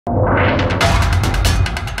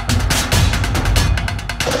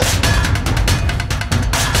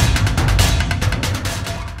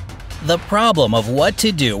The problem of what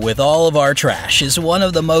to do with all of our trash is one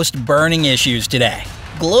of the most burning issues today.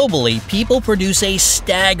 Globally, people produce a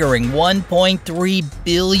staggering 1.3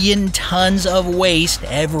 billion tons of waste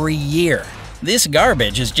every year. This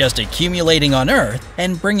garbage is just accumulating on Earth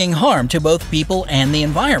and bringing harm to both people and the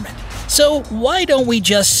environment. So why don't we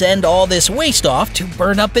just send all this waste off to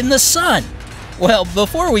burn up in the sun? Well,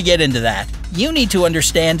 before we get into that, you need to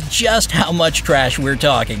understand just how much trash we're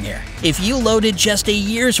talking here. If you loaded just a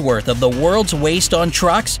year's worth of the world's waste on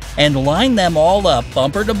trucks and lined them all up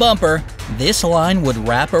bumper to bumper, this line would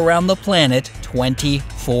wrap around the planet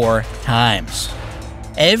 24 times.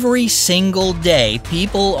 Every single day,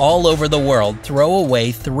 people all over the world throw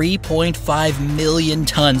away 3.5 million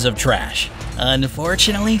tons of trash.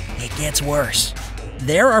 Unfortunately, it gets worse.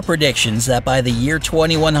 There are predictions that by the year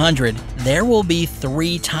 2100, there will be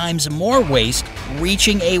 3 times more waste,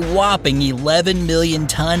 reaching a whopping 11 million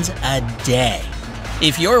tons a day.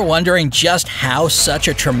 If you're wondering just how such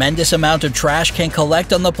a tremendous amount of trash can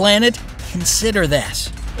collect on the planet, consider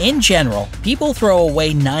this. In general, people throw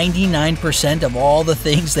away 99% of all the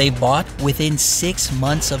things they bought within 6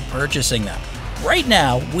 months of purchasing them. Right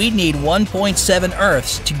now, we need 1.7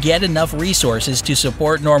 Earths to get enough resources to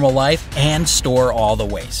support normal life and store all the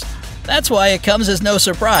waste. That's why it comes as no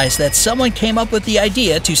surprise that someone came up with the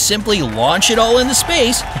idea to simply launch it all into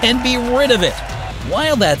space and be rid of it.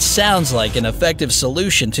 While that sounds like an effective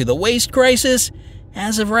solution to the waste crisis,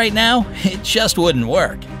 as of right now, it just wouldn't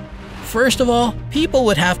work. First of all, people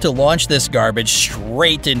would have to launch this garbage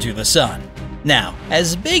straight into the sun. Now,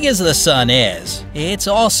 as big as the sun is, it's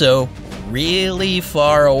also really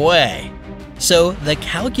far away. So the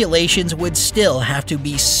calculations would still have to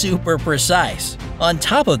be super precise. On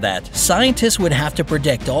top of that, scientists would have to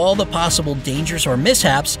predict all the possible dangers or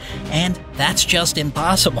mishaps, and that's just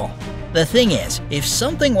impossible. The thing is, if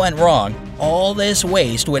something went wrong, all this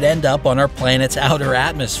waste would end up on our planet's outer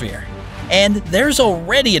atmosphere. And there's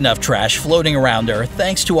already enough trash floating around Earth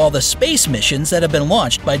thanks to all the space missions that have been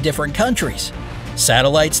launched by different countries.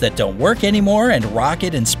 Satellites that don't work anymore and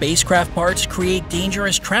rocket and spacecraft parts create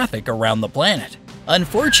dangerous traffic around the planet.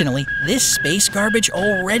 Unfortunately, this space garbage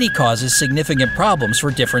already causes significant problems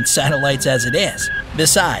for different satellites as it is.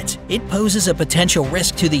 Besides, it poses a potential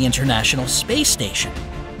risk to the International Space Station.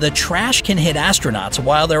 The trash can hit astronauts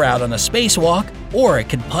while they're out on a spacewalk, or it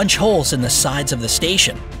could punch holes in the sides of the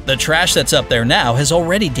station. The trash that's up there now has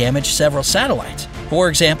already damaged several satellites. For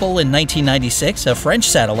example, in 1996, a French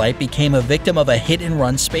satellite became a victim of a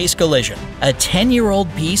hit-and-run space collision. A 10-year-old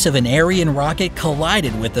piece of an Ariane rocket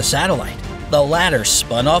collided with the satellite. The latter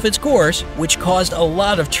spun off its course, which caused a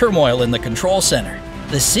lot of turmoil in the control center.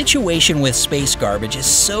 The situation with space garbage is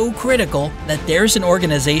so critical that there's an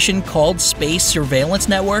organization called Space Surveillance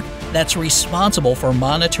Network that's responsible for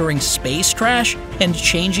monitoring space trash and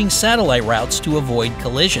changing satellite routes to avoid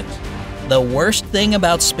collisions. The worst thing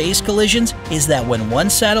about space collisions is that when one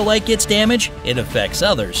satellite gets damaged, it affects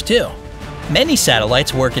others too. Many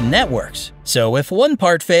satellites work in networks, so if one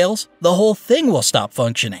part fails, the whole thing will stop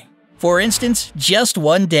functioning. For instance, just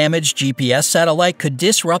one damaged GPS satellite could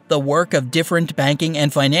disrupt the work of different banking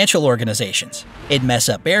and financial organizations. It'd mess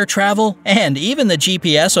up air travel, and even the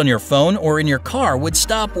GPS on your phone or in your car would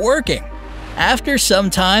stop working. After some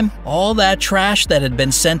time, all that trash that had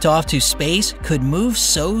been sent off to space could move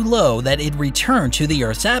so low that it'd return to the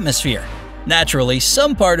Earth's atmosphere. Naturally,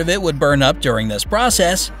 some part of it would burn up during this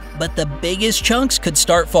process, but the biggest chunks could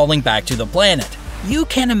start falling back to the planet. You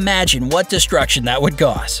can imagine what destruction that would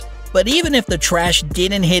cause. But even if the trash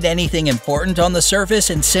didn't hit anything important on the surface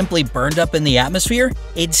and simply burned up in the atmosphere,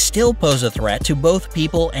 it'd still pose a threat to both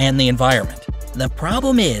people and the environment. The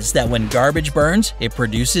problem is that when garbage burns, it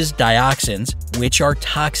produces dioxins, which are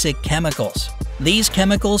toxic chemicals. These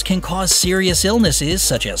chemicals can cause serious illnesses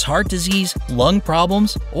such as heart disease, lung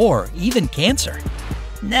problems, or even cancer.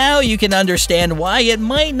 Now you can understand why it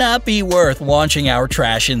might not be worth launching our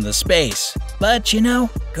trash into space. But you know,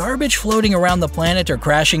 garbage floating around the planet or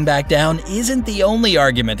crashing back down isn't the only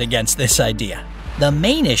argument against this idea. The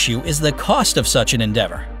main issue is the cost of such an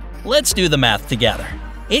endeavor. Let's do the math together.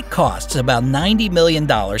 It costs about $90 million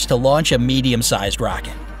to launch a medium-sized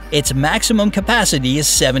rocket. Its maximum capacity is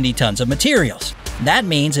 70 tons of materials. That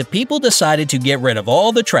means if people decided to get rid of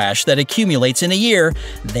all the trash that accumulates in a year,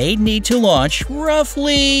 they'd need to launch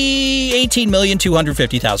roughly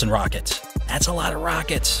 18,250,000 rockets. That's a lot of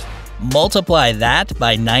rockets. Multiply that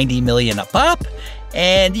by 90 million a pop,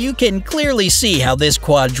 and you can clearly see how this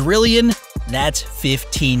quadrillion, that's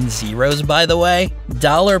 15 zeros by the way,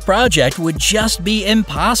 dollar project would just be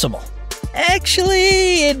impossible.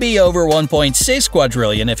 Actually, it'd be over 1.6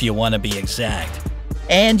 quadrillion if you want to be exact.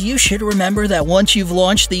 And you should remember that once you've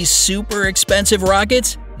launched these super expensive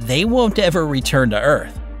rockets, they won't ever return to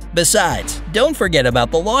Earth. Besides, don't forget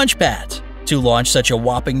about the launch pads. To launch such a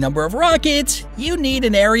whopping number of rockets, you need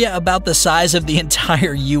an area about the size of the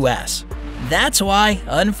entire US. That's why,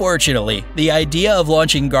 unfortunately, the idea of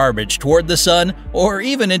launching garbage toward the sun or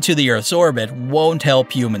even into the Earth's orbit won't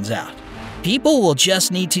help humans out. People will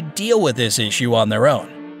just need to deal with this issue on their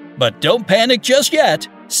own. But don't panic just yet!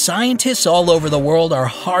 Scientists all over the world are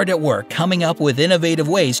hard at work coming up with innovative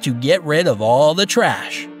ways to get rid of all the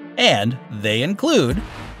trash. And they include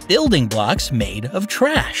building blocks made of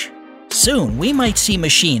trash. Soon, we might see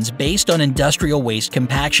machines based on industrial waste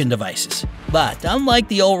compaction devices. But unlike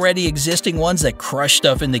the already existing ones that crush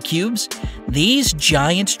stuff into cubes, these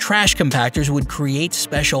giant trash compactors would create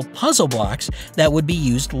special puzzle blocks that would be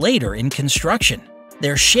used later in construction.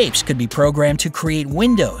 Their shapes could be programmed to create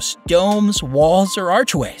windows, domes, walls, or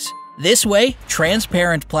archways. This way,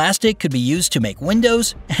 transparent plastic could be used to make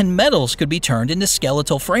windows, and metals could be turned into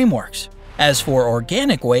skeletal frameworks. As for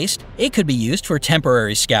organic waste, it could be used for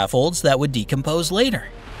temporary scaffolds that would decompose later.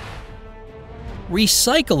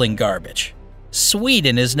 Recycling garbage.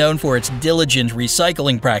 Sweden is known for its diligent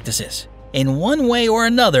recycling practices. In one way or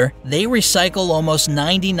another, they recycle almost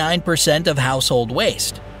 99% of household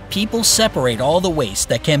waste. People separate all the waste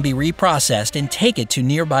that can be reprocessed and take it to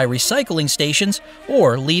nearby recycling stations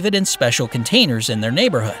or leave it in special containers in their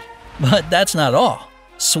neighborhood. But that's not all.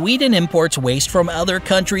 Sweden imports waste from other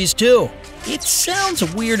countries too. It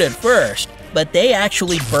sounds weird at first, but they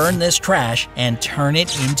actually burn this trash and turn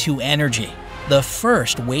it into energy. The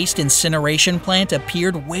first waste incineration plant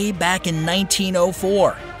appeared way back in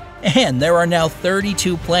 1904. And there are now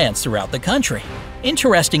 32 plants throughout the country.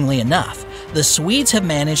 Interestingly enough, the Swedes have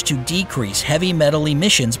managed to decrease heavy metal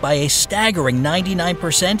emissions by a staggering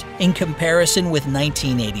 99% in comparison with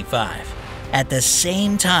 1985. At the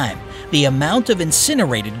same time, the amount of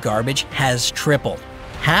incinerated garbage has tripled.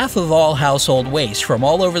 Half of all household waste from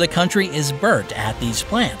all over the country is burnt at these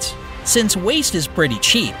plants. Since waste is pretty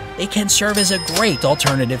cheap, it can serve as a great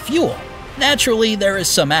alternative fuel. Naturally, there is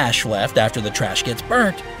some ash left after the trash gets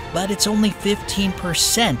burnt, but it's only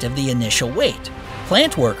 15% of the initial weight.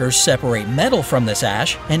 Plant workers separate metal from this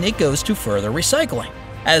ash, and it goes to further recycling.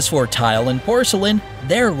 As for tile and porcelain,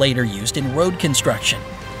 they're later used in road construction.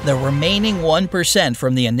 The remaining 1%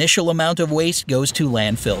 from the initial amount of waste goes to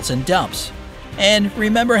landfills and dumps. And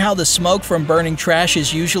remember how the smoke from burning trash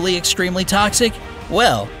is usually extremely toxic?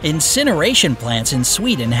 Well, incineration plants in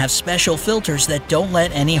Sweden have special filters that don't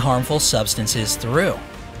let any harmful substances through.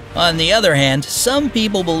 On the other hand, some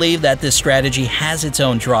people believe that this strategy has its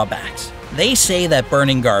own drawbacks. They say that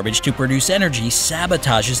burning garbage to produce energy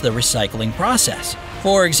sabotages the recycling process.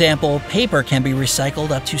 For example, paper can be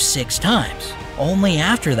recycled up to 6 times. Only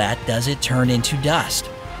after that does it turn into dust.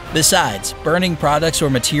 Besides, burning products or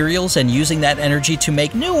materials and using that energy to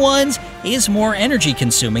make new ones is more energy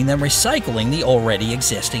consuming than recycling the already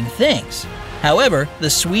existing things. However, the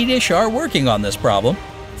Swedish are working on this problem.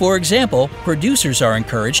 For example, producers are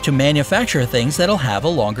encouraged to manufacture things that'll have a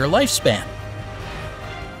longer lifespan.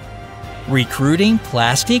 Recruiting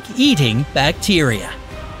plastic-eating bacteria.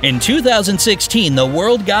 In 2016, the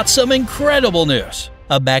world got some incredible news.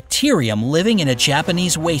 A bacterium living in a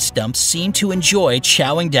Japanese waste dump seemed to enjoy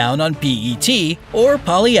chowing down on PET, or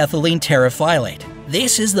polyethylene terephthalate.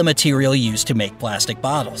 This is the material used to make plastic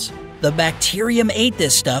bottles. The bacterium ate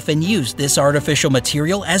this stuff and used this artificial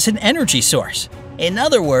material as an energy source. In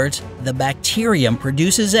other words, the bacterium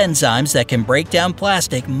produces enzymes that can break down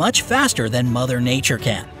plastic much faster than Mother Nature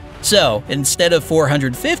can. So, instead of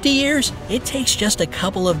 450 years, it takes just a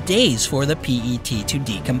couple of days for the PET to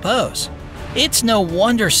decompose. It's no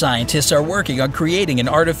wonder scientists are working on creating an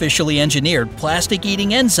artificially engineered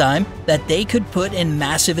plastic-eating enzyme that they could put in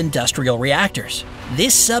massive industrial reactors.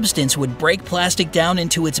 This substance would break plastic down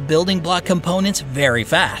into its building block components very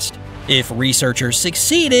fast. If researchers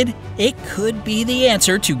succeeded, it could be the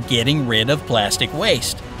answer to getting rid of plastic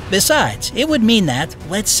waste. Besides, it would mean that,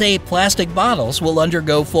 let's say, plastic bottles will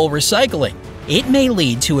undergo full recycling. It may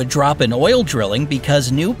lead to a drop in oil drilling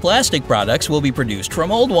because new plastic products will be produced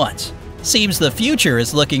from old ones. Seems the future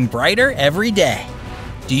is looking brighter every day.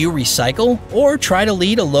 Do you recycle or try to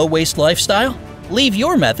lead a low-waste lifestyle? Leave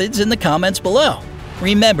your methods in the comments below.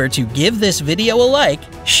 Remember to give this video a like,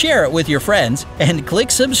 share it with your friends, and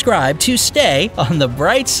click subscribe to stay on the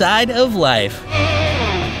bright side of life.